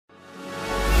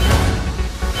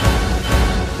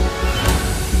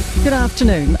Good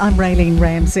afternoon, I'm Raylene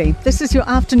Ramsey. This is your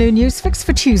afternoon news fix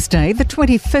for Tuesday, the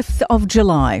 25th of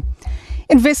July.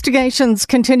 Investigations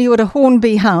continue at a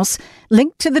Hornby house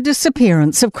linked to the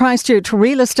disappearance of Christchurch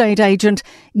real estate agent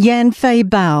Yan Fei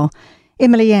Bao.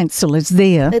 Emily Ansell is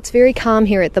there. It's very calm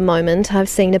here at the moment. I've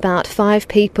seen about 5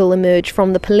 people emerge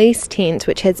from the police tent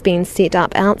which has been set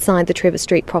up outside the Trevor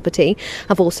Street property.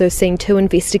 I've also seen 2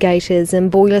 investigators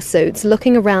in boiler suits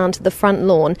looking around the front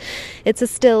lawn. It's a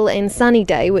still and sunny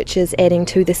day which is adding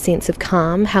to the sense of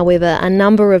calm. However, a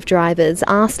number of drivers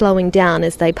are slowing down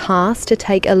as they pass to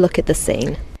take a look at the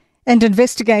scene. And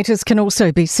investigators can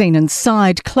also be seen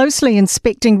inside, closely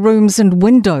inspecting rooms and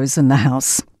windows in the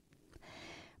house.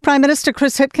 Prime Minister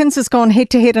Chris Hipkins has gone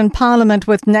head-to-head in Parliament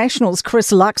with Nationals'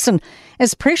 Chris Luxon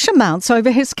as pressure mounts over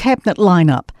his cabinet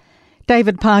lineup.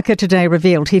 David Parker today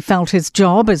revealed he felt his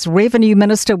job as Revenue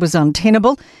Minister was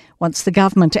untenable once the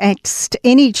government axed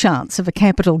any chance of a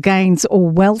capital gains or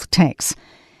wealth tax.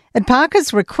 At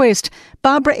Parker's request,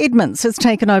 Barbara Edmonds has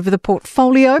taken over the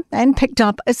portfolio and picked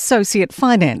up Associate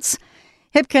Finance.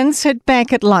 Hipkins hit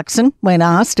back at Luxon when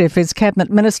asked if his cabinet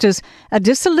ministers are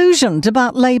disillusioned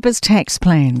about Labour's tax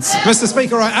plans. Mr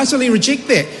Speaker, I utterly reject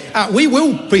that. We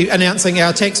will be announcing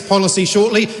our tax policy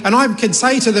shortly, and I can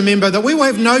say to the member that we will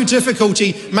have no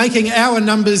difficulty making our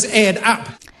numbers add up.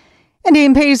 And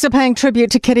MPs are paying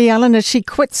tribute to Kitty Allen as she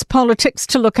quits politics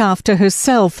to look after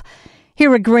herself.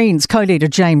 Here are Greens co-leader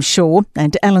James Shaw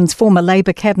and Allen's former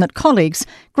Labour cabinet colleagues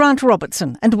Grant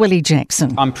Robertson and Willie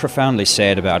Jackson. I'm profoundly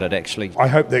sad about it, actually. I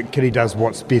hope that Kitty does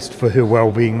what's best for her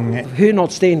well-being. Her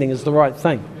not standing is the right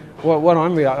thing. What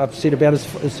I'm really upset about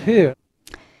is her.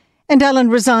 And Allen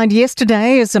resigned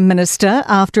yesterday as a minister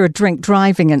after a drink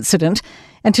driving incident,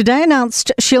 and today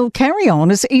announced she'll carry on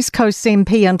as East Coast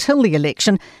MP until the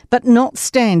election, but not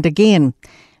stand again.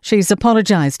 She's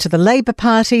apologised to the Labour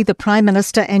Party, the Prime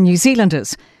Minister and New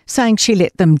Zealanders, saying she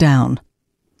let them down.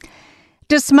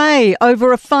 Dismay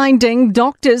over a finding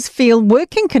doctors feel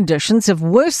working conditions have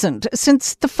worsened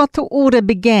since the whatu order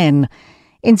began.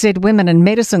 NZ Women in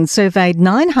Medicine surveyed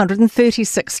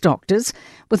 936 doctors,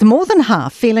 with more than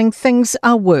half feeling things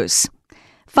are worse.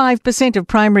 5% of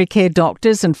primary care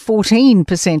doctors and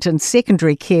 14% in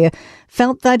secondary care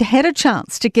felt they'd had a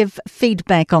chance to give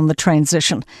feedback on the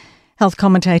transition. Health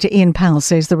commentator Ian Powell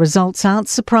says the results aren't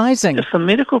surprising. If the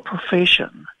medical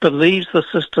profession believes the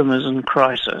system is in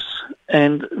crisis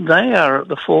and they are at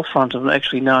the forefront of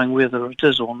actually knowing whether it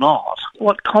is or not,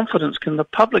 what confidence can the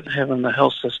public have in the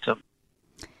health system?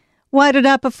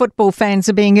 Wairarapa football fans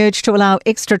are being urged to allow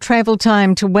extra travel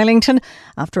time to Wellington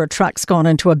after a truck's gone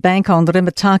into a bank on the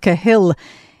Rimataka Hill.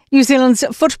 New Zealand's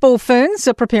football ferns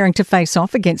are preparing to face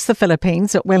off against the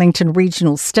Philippines at Wellington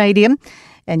Regional Stadium.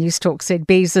 And Newstalk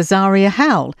ZB's Azaria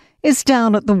Howell is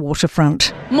down at the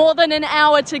waterfront. More than an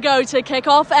hour to go to kick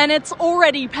off, and it's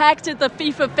already packed at the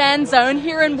FIFA fan zone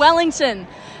here in Wellington.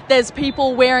 There's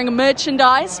people wearing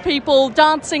merchandise, people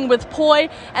dancing with poi,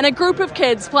 and a group of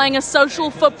kids playing a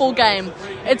social football game.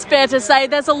 It's fair to say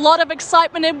there's a lot of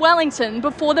excitement in Wellington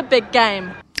before the big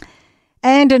game.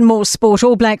 And in more sport,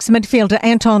 All Blacks midfielder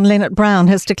Anton Leonard-Brown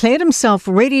has declared himself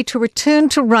ready to return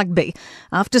to rugby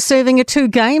after serving a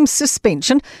 2-game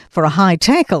suspension for a high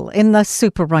tackle in the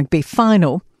Super Rugby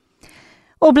final.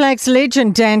 All Blacks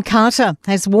legend Dan Carter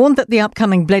has warned that the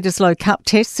upcoming Bledisloe Cup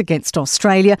tests against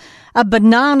Australia are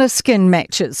banana skin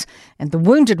matches and the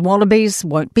wounded Wallabies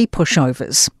won't be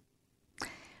pushovers.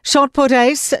 Shot put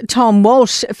ace Tom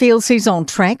Walsh feels he's on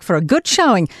track for a good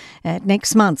showing at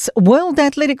next month's World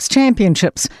Athletics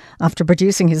Championships after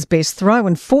producing his best throw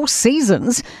in 4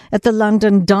 seasons at the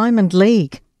London Diamond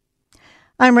League.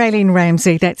 I'm Raylene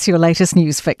Ramsey. That's your latest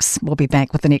news fix. We'll be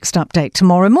back with the next update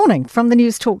tomorrow morning from the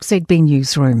Newstalk ZB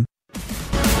newsroom.